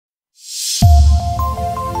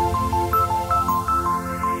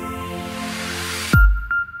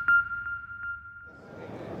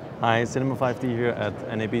Hi, Cinema 5D here at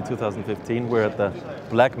NAB 2015. We're at the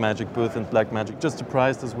Blackmagic booth, and Blackmagic just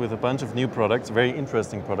surprised us with a bunch of new products, very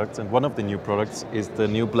interesting products. And one of the new products is the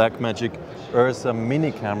new Blackmagic URSA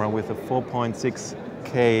mini camera with a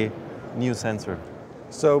 4.6K new sensor.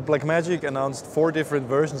 So Blackmagic announced 4 different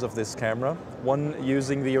versions of this camera. One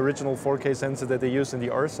using the original 4K sensor that they use in the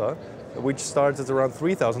URSA, which starts at around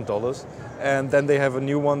 $3,000. And then they have a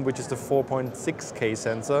new one, which is the 4.6K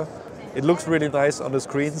sensor. It looks really nice on the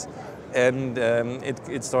screens, and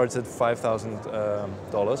it starts at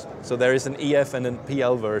 $5,000. So there is an EF and an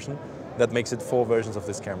PL version that makes it 4 versions of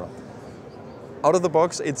this camera. Out of the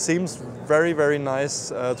box, it seems very, very nice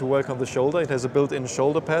to work on the shoulder. It has a built-in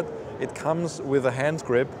shoulder pad. It comes with a hand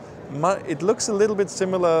grip. It looks a little bit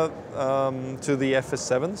similar to the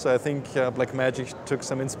FS7, so I think Blackmagic took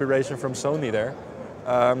some inspiration from Sony there.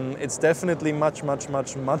 It's definitely much more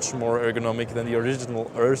ergonomic than the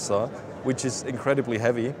original URSA, which is incredibly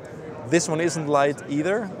heavy. This one isn't light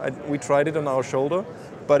either. We tried it on our shoulder,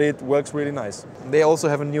 but it works really nice. They also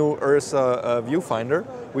have a new URSA viewfinder,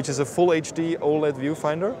 which is a full HD OLED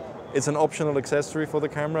viewfinder. It's an optional accessory for the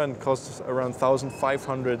camera and costs around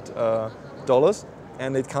 $1,500.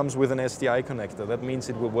 And it comes with an SDI connector. That means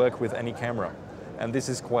it will work with any camera. And this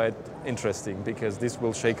is quite interesting because this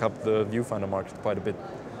will shake up the viewfinder market quite a bit.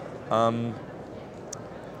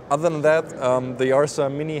 Other than that, the URSA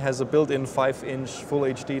Mini has a built-in 5-inch Full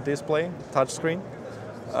HD display, touchscreen.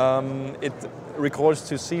 It records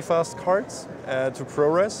to CFast cards, to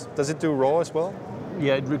ProRes. Does it do RAW as well?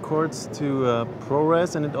 Yeah, it records to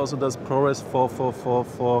ProRes, and it also does ProRes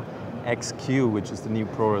 4444XQ, which is the new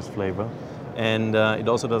ProRes flavor. And it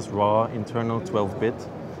also does RAW internal 12-bit.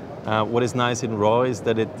 What is nice in RAW is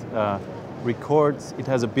that it records, it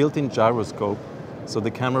has a built-in gyroscope, so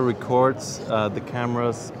the camera records the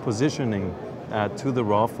camera's positioning to the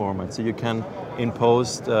RAW format. So you can, in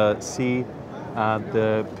post, see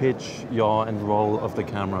the pitch, yaw, and roll of the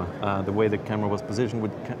camera, the way the camera was positioned,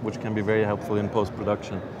 which can be very helpful in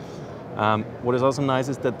post-production. What is also nice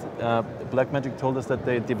is that Blackmagic told us that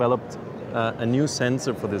they developed a new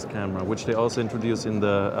sensor for this camera, which they also introduced in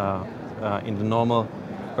the normal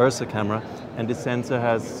URSA camera, and this sensor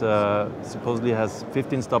has supposedly has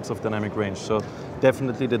 15 stops of dynamic range. So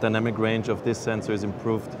definitely the dynamic range of this sensor is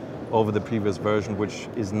improved over the previous version, which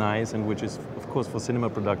is nice and which is, of course, for cinema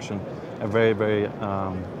production, a very, very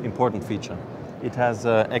important feature. It has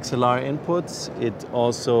XLR inputs. It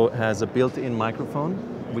also has a built-in microphone,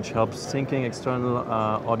 which helps syncing external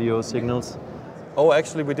audio signals. Oh,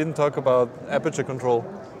 actually, we didn't talk about aperture control.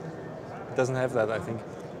 It doesn't have that, I think.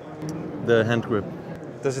 The hand grip.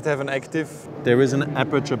 Does it have an active? There is an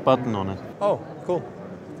aperture button on it. Oh, cool.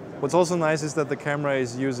 What's also nice is that the camera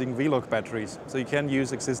is using V-Lock batteries, so you can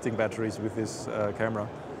use existing batteries with this camera.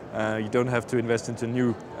 You don't have to invest into a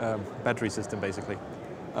new battery system, basically.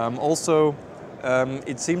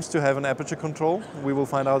 It seems to have an aperture control. We will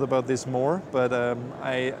find out about this more, but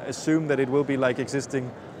I assume that it will be like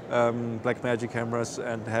existing Blackmagic cameras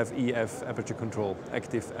and have EF aperture control,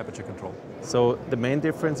 active aperture control. So the main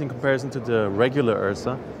difference in comparison to the regular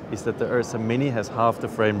URSA is that the URSA Mini has half the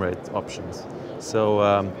frame rate options. So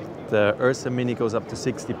the URSA Mini goes up to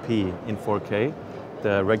 60p in 4K.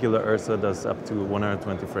 The regular URSA does up to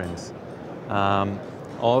 120 frames.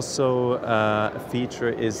 Also, a feature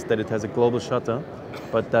is that it has a global shutter,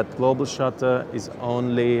 but that global shutter is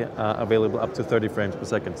only available up to 30 frames per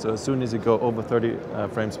second. So as soon as you go over 30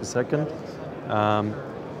 frames per second,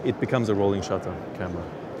 it becomes a rolling shutter camera.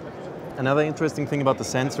 Another interesting thing about the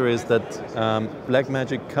sensor is that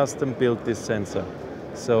Blackmagic custom built this sensor.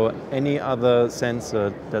 So any other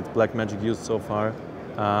sensor that Blackmagic used so far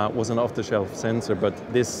was an off-the-shelf sensor, but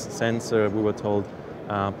this sensor, we were told,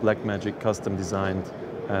 Blackmagic custom designed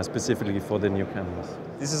specifically for the new cameras.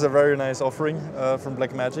 This is a very nice offering from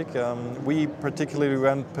Blackmagic. We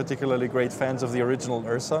weren't particularly great fans of the original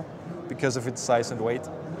URSA because of its size and weight,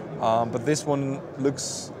 but this one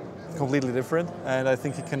looks completely different, and I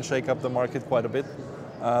think it can shake up the market quite a bit.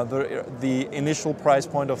 The initial price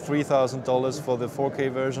point of $3,000 for the 4K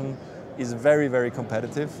version is very, very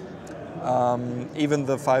competitive. Even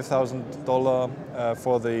the $5,000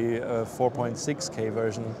 for the 4.6K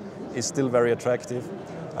version is still very attractive.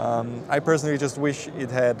 I personally just wish it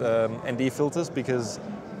had ND filters because,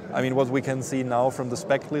 I mean, what we can see now from the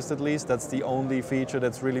spec list at least, that's the only feature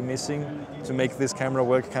that's really missing to make this camera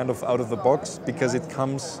work kind of out of the box, because it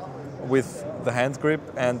comes with the hand grip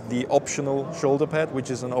and the optional shoulder pad, which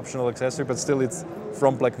is an optional accessory, but still it's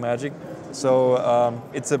from Blackmagic. So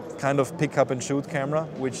it's a kind of pick up and shoot camera,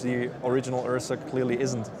 which the original URSA clearly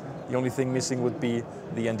isn't. The only thing missing would be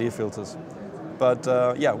the ND filters. But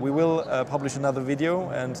yeah, we will publish another video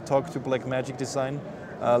and talk to Blackmagic Design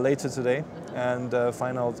later today and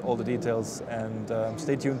find out all the details, and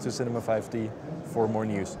stay tuned to Cinema 5D for more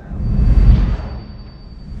news.